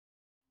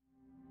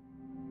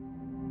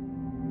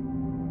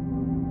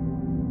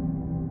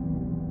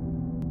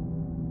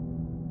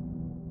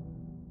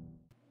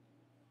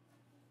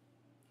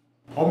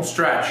Home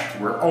stretch,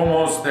 we're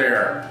almost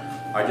there.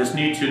 I just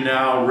need to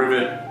now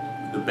rivet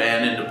the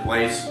band into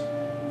place.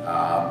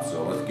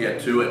 So let's get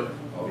to it.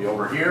 I'll be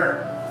over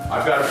here.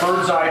 I've got a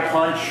bird's eye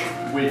punch,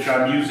 which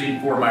I'm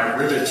using for my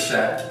rivet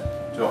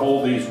set to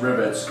hold these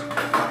rivets.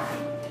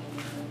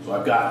 So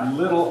I've got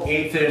little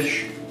 1/8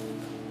 inch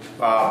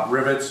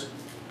rivets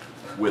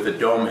with a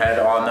dome head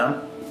on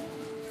them.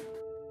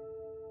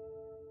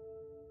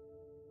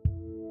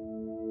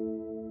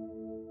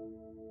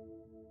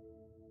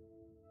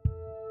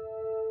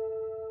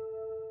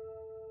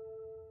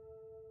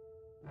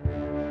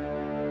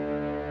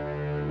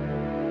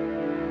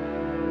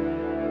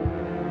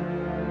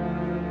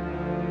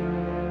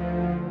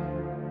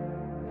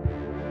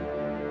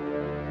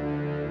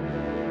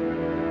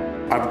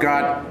 I've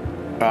got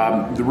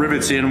the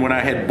rivets in. When I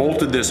had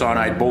bolted this on,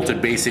 I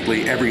bolted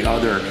basically every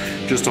other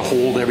just to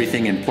hold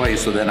everything in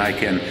place so then I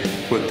can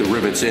put the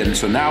rivets in.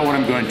 So now what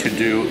I'm going to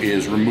do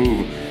is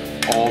remove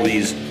all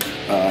these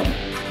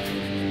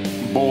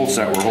bolts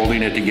that were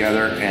holding it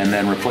together and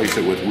then replace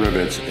it with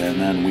rivets, and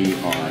then we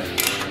are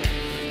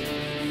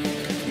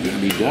going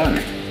to be done.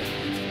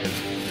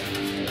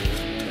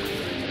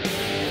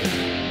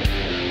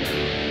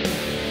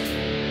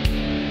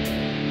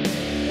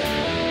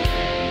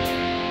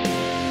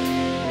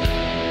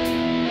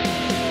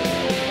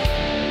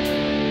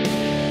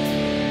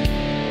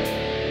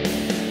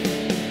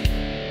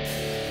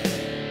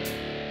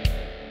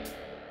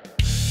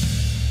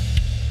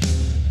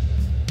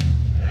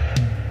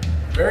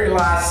 Very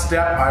last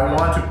step, I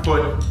want to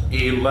put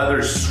a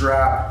leather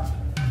strap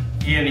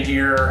in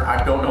here.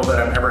 I don't know that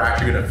I'm ever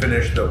actually going to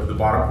finish the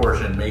bottom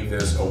portion and make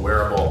this a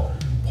wearable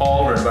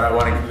pauldron, but I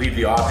want to leave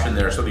the option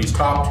there. So these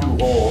top 2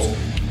 holes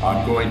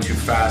I'm going to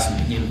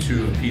fasten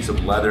into a piece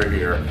of leather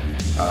here.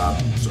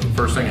 So the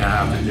first thing I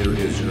have to do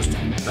is just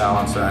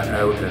balance that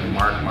out and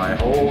mark my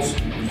holes.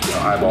 So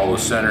I eyeball the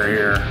center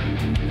here,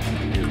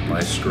 use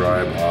my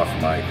scribe off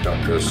my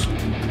compass.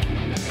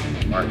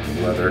 Mark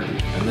the leather,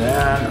 and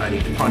then I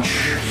need to punch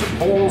some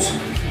holes.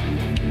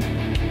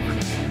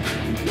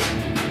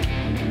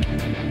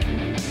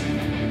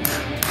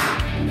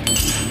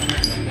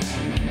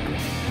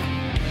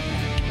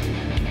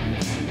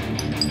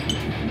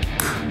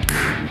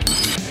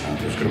 I'm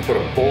just going to put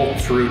a bolt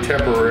through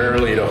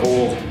temporarily to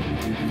hold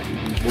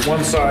the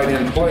one side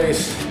in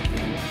place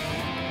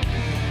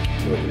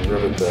so I can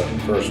rivet the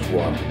first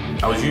one.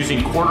 I was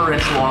using 1/4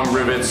 inch long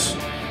rivets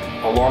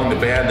along the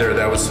band there.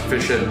 That was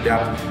sufficient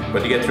depth,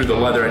 but to get through the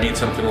leather I need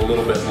something a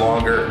little bit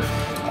longer.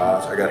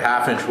 So I got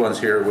 1/2 inch ones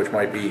here, which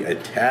might be a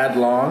tad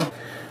long,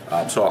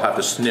 so I'll have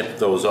to snip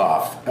those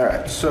off. All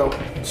right, so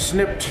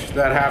snipped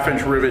that 1/2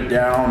 inch rivet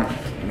down,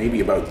 maybe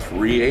about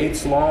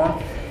 3/8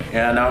 long,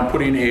 and now I'm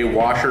putting a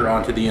washer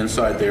onto the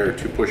inside there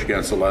to push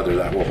against the leather.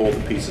 That will hold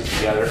the pieces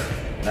together.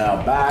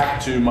 Now back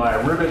to my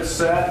rivet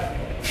set.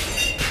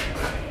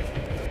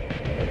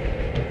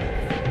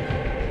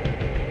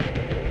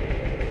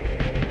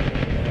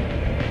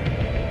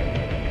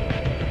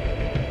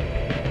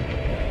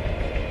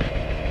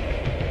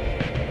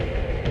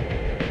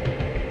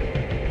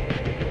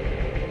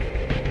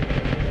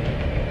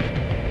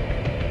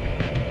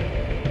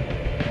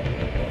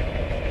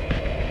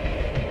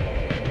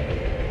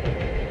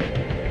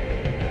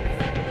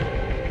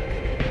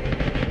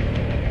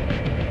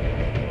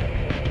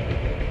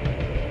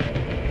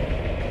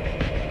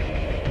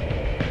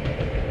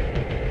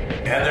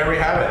 And there we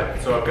have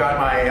it. So I've got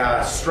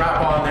my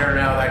strap on there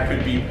now. That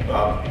could be,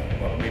 well,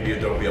 maybe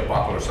there'll be a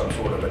buckle or some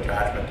sort of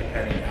attachment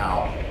depending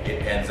how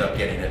it ends up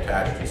getting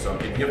attached to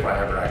something, if I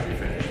ever actually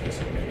finish this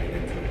and make it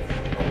into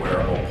a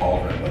wearable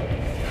pauldron. But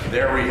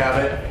there we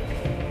have it.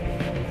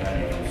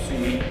 And you can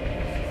see,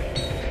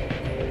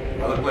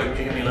 do I look like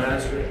Jamie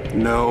Lannister?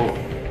 No.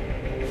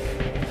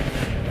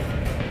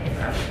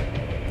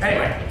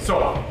 Anyway,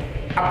 so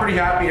I'm pretty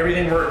happy.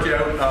 Everything worked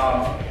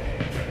out.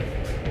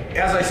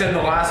 As I said in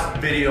the last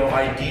video,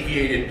 I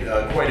deviated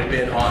quite a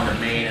bit on the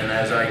main, and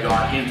as I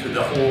got into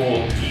the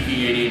whole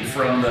deviating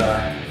from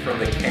the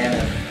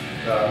Canon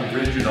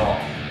original,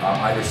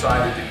 I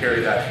decided to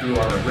carry that through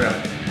on the rim.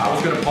 I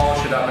was going to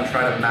polish it up and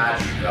try to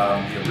match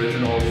the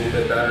original a little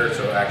bit better,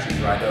 so actually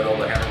grind out all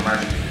the hammer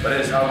marks. But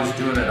as I was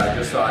doing it, I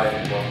just thought it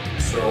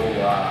looked so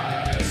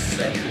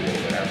sensual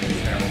to have these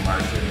hammer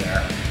marks in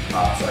there.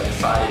 So I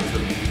decided to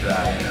leave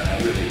that in, and I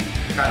really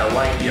kind of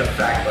like the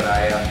effect, but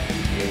I am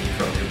deviating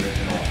from the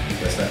original.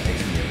 I guess that makes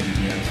me a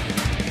deviant.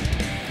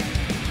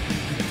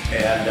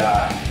 And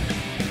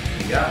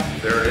yeah,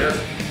 there it is.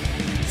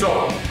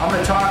 So I'm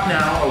going to talk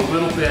now a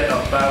little bit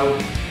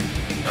about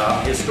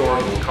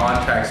historical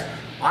context.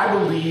 I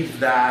believe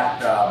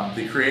that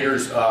the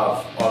creators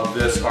of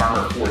this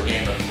armor for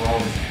Game of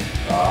Thrones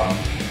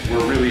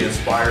were really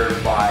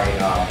inspired by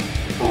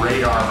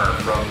parade armor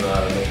from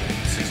the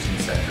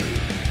 16th century.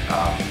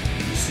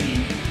 You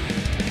see,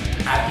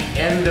 at the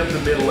end of the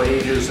Middle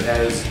Ages,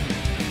 as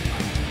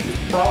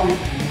probably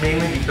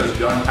mainly because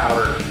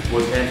gunpowder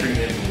was entering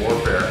into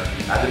warfare,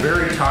 at the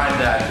very time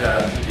that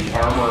the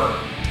armor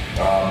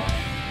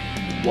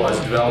was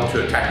developed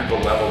to a technical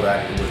level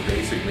that it was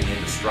basically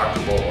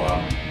indestructible,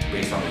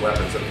 based on the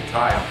weapons at the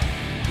time,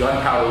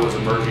 gunpowder was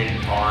emerging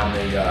on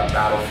the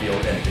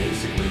battlefield and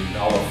basically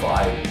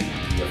nullified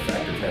the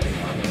effect of having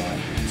armor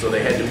on. So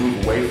they had to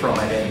move away from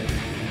it,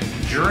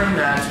 and during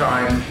that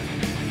time,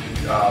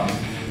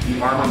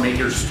 the armor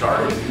makers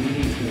started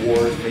leaning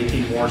towards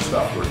making more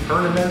stuff for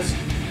tournaments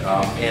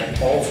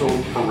and also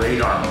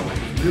parade armor, which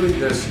is really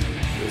this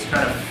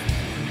kind of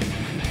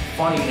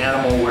funny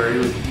animal where it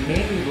was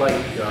mainly like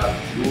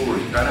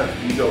jewelry, kind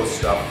of ego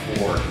stuff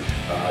for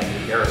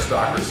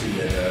aristocracy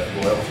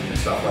and royalty and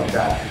stuff like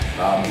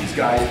that. These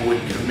guys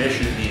would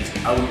commission these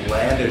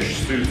outlandish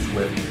suits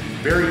with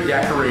very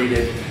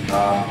decorated,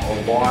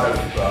 a lot of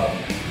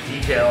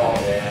detail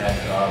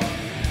and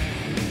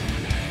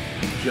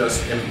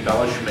just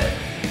embellishment.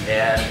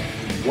 And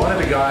one of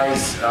the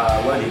guys,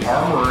 one of the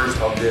armorers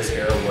of this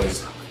era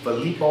was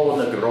Filippo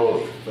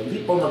Negroli.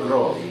 Filippo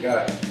Negroli, you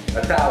got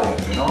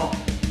Italian, you know?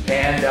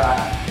 And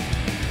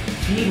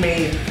he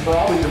made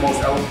probably the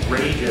most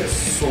outrageous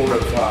sort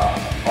of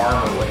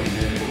armor, what he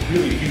did. It was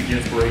really a huge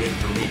inspiration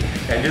for me.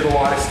 And did a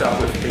lot of stuff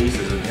with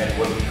faces and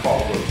what we call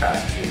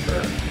grotesques, which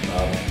are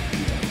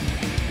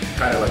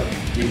kind of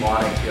like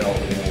demonic or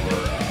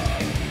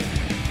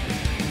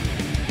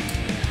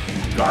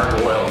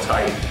gargoyle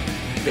type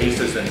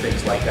faces and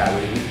things like that.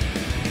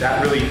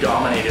 That really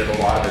dominated a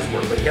lot of his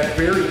work. But he had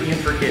very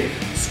intricate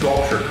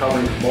sculpture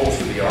covering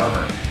most of the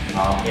armor.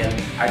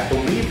 And I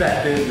believe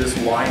that this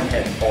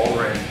lionhead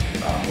Pauldron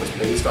was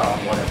based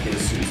on one of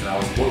his suits, and I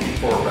was looking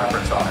for a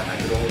reference on it, and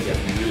I could only get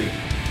really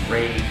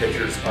grainy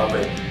pictures of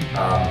it.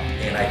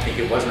 And I think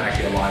it wasn't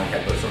actually a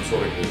lionhead, but some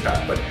sort of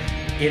grotesque. But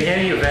in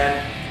any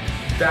event,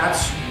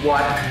 that's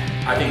what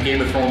I think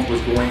Game of Thrones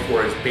was going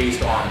for, is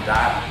based on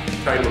that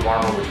type of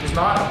armor, which was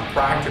not a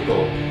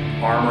practical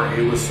armor.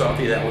 It was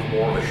something that was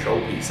more of a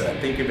showpiece. I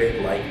think of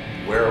it like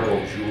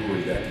wearable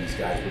jewelry that these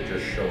guys were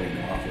just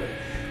showing off with.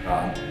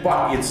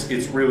 But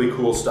it's really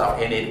cool stuff,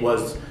 and it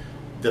was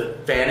the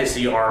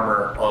fantasy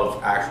armor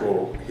of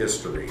actual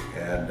history,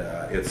 and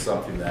it's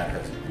something that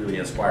has really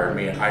inspired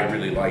me, and I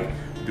really like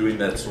doing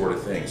that sort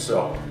of thing.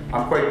 So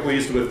I'm quite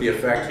pleased with the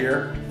effect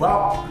here.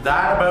 Well,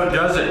 that about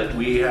does it.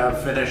 We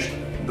have finished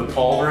the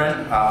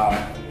Pauldron.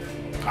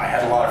 I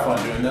had a lot of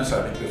fun doing this.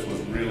 I think this was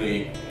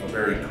really a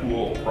very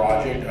cool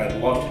project.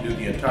 I'd love to do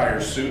the entire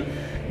suit,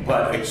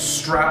 but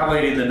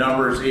extrapolating the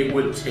numbers, it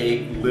would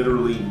take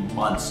literally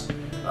months.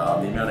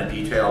 The amount of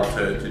detail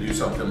to do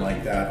something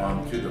like that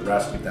onto the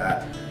rest of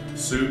that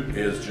suit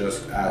is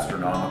just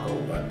astronomical,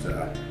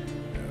 but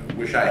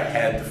wish I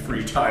had the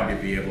free time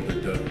to be able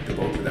to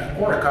devote to that,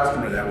 or a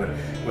customer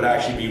that would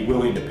actually be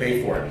willing to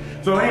pay for it.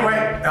 So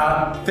anyway,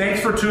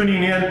 thanks for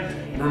tuning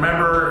in.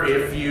 Remember,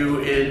 if you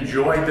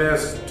enjoyed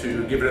this,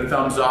 to give it a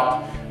thumbs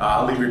up,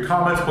 leave your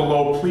comments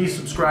below. Please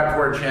subscribe to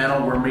our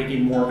channel. We're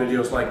making more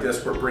videos like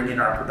this. We're bringing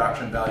our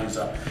production values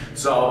up.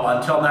 So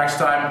until next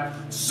time,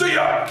 see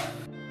ya!